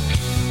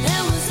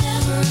 There was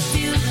never a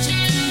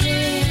future for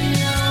me in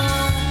your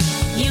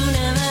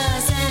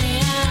universe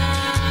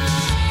anyhow.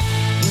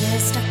 We're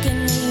stuck in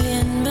the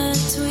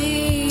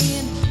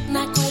in-between,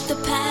 not quite the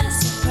past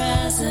or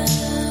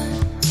present.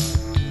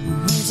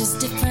 We're just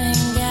different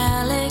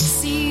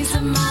galaxies,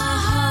 and my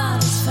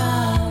heart has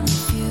found the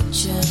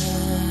future.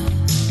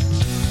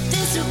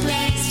 There's no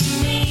place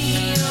for me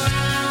here,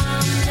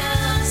 I'm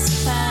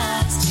just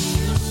past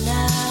you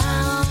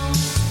now.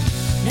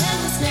 There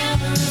was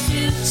never a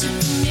future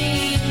for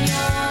me in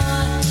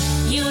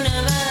your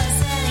universe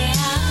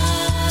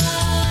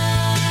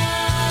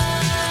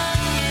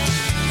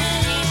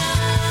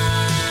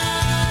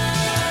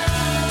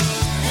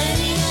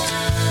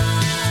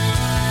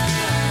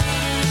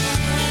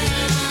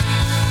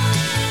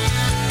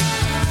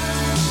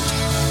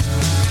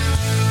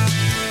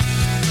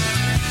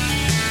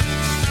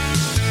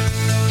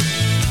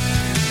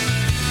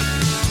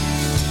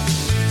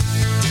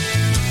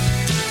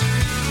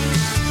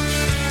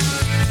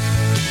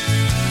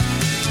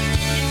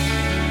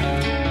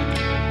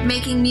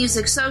Making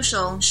music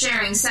social,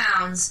 sharing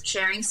sounds,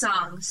 sharing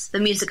songs. The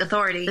Music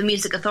Authority. The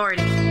Music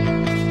Authority.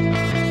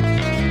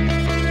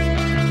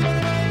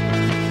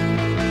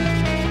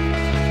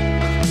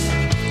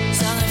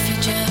 Saw the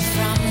future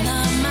from the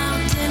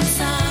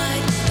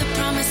mountainside, the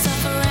promise of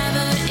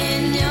forever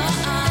in your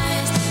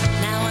eyes.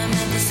 Now I'm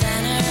at the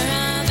center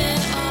of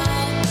it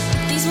all.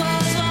 These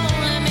walls won't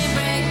let me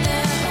break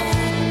their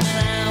hold. When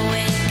I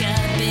wake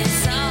up,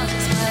 it's all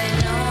this white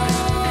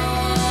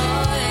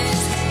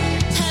noise.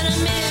 And I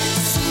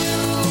miss you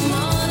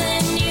more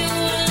than you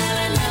will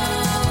ever know.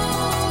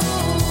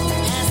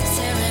 As I'm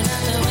staring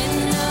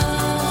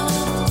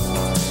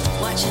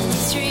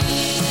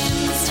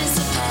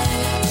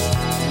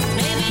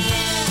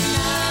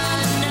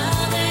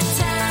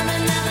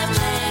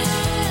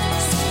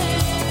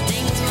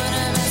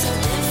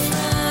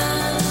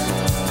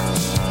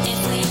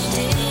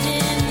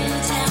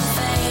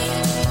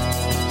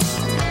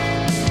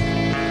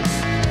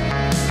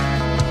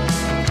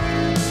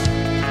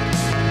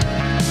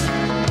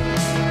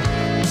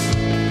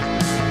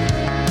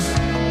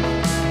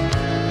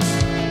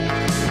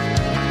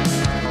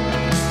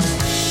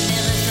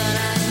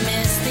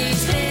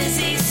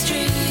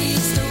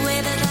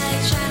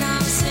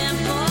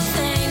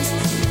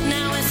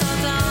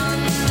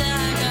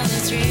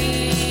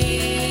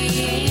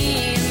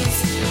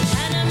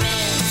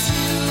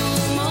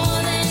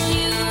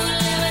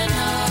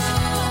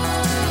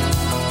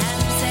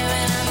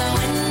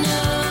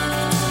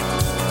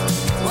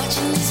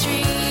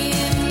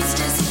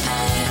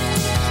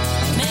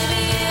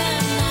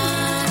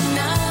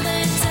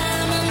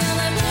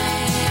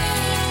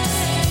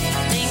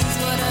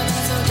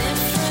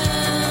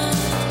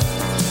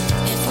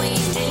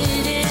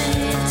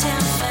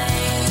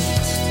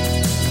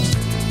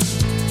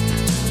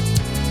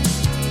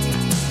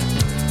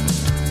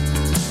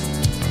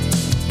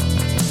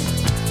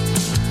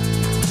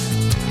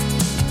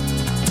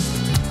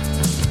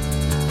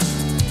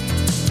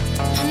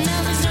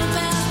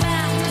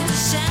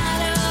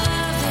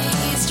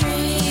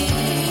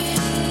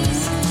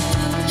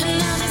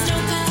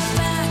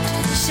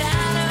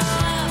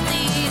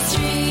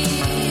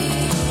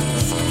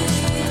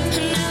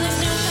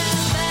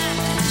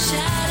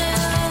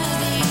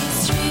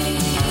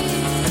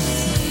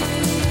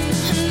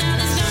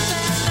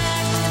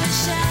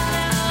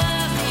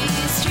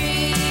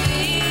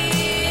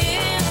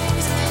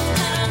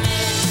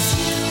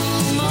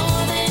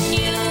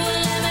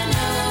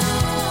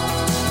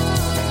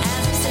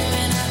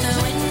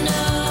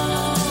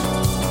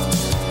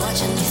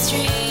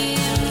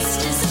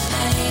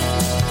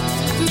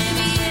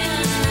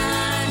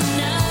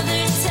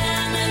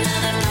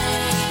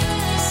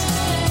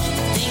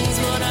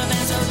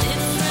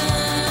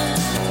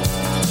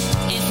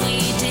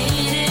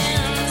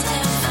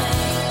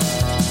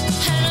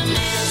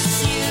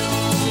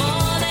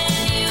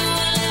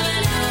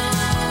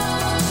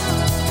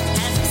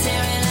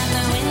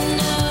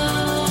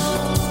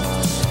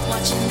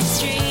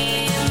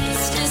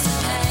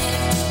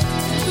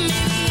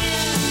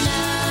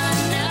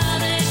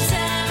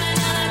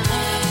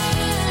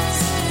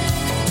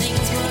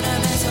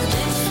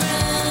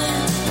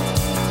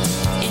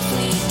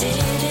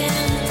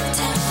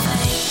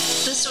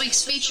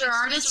feature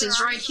artist is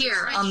right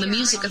here on the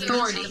Music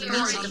Authority. You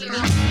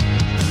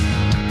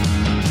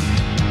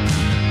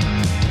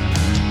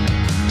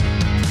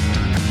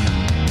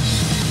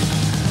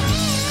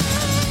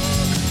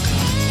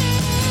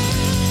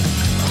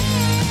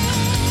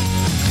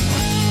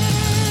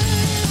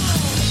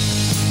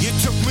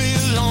took me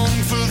along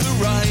for the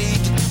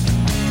ride.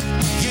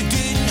 You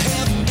didn't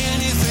have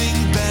anything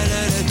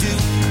better to do.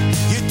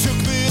 You took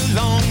me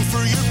along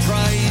for your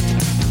pride.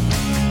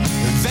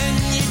 And then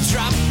you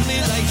dropped me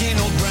like an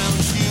old brown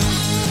shoe.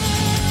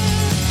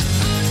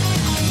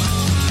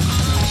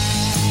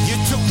 You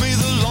took me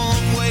the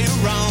long way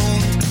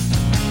around.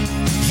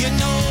 You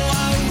know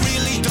I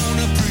really don't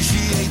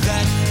appreciate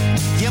that.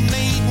 You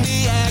made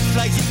me act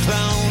like a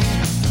clown.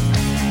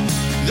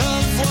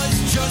 Love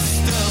was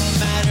just a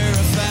matter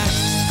of fact.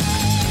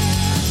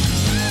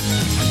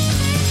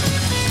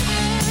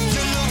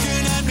 You're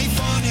looking at me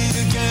funny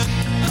again.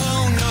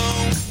 Oh no.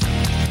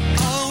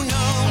 Oh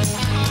no.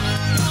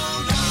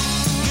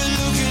 You're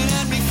looking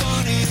at me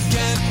funny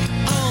again.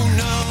 Oh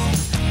no.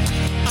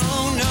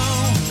 Oh no.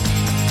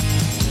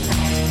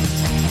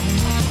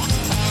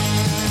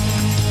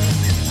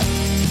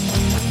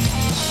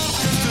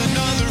 Just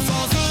another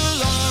false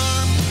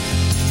alarm.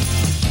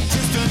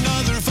 Just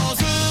another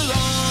false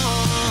alarm.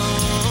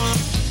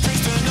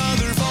 Just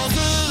another false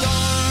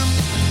alarm.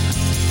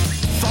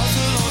 False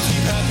alarms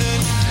keep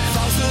happening.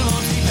 False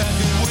alarms keep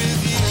happening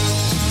with you.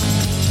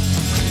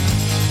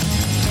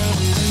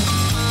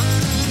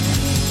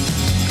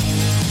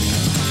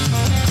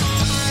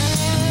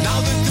 Now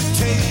that the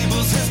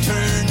tables have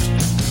turned,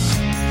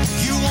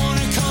 you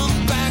wanna come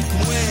back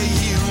where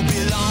you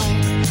belong.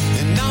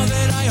 And now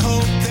that I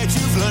hope that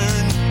you've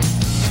learned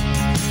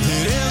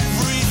that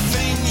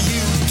everything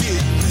you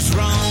did was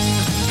wrong.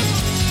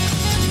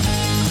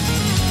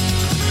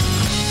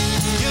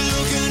 You're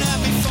looking at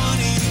me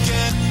funny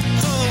again.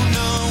 Oh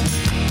no.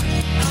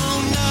 Oh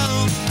no.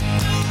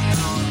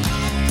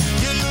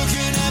 You're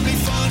looking at me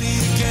funny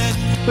again.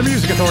 The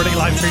Music Authority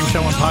live stream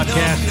show and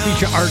podcast.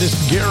 Feature artist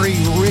Gary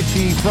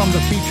Ritchie from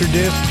the feature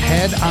disc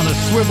Head on a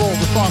Swivel.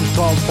 The song's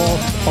called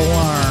False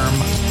Alarm.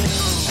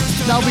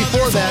 Now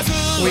before that,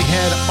 we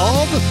had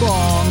all the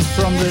songs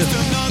from this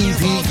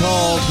EP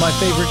called My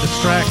Favorite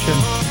Distraction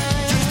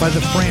by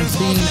the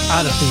Francine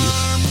Odysseys.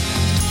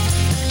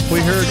 We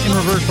heard in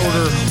reverse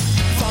order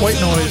White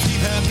Noise,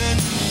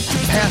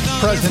 Past,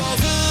 Present,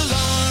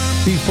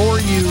 Before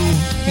You,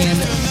 and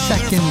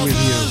Second With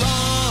You.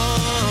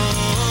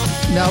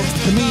 Now,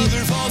 to me,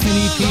 an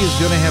EP is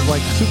going to have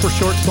like super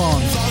short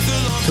songs.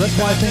 So that's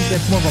why I think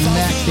that's more of a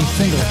maxi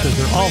single, because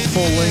they're all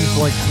full length,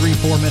 like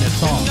 3-4 minute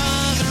songs.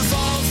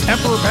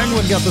 Emperor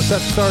Penguin got the set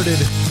started.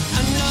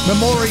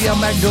 Memoria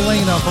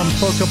Magdalena from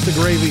Soak Up the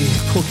Gravy,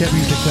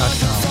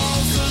 CoolCatMusic.com.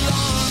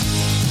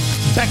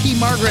 Becky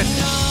Margaret.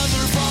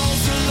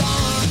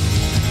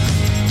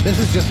 This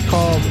is just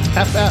called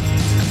FF.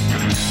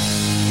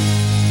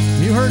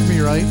 You heard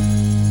me right.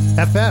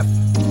 FF.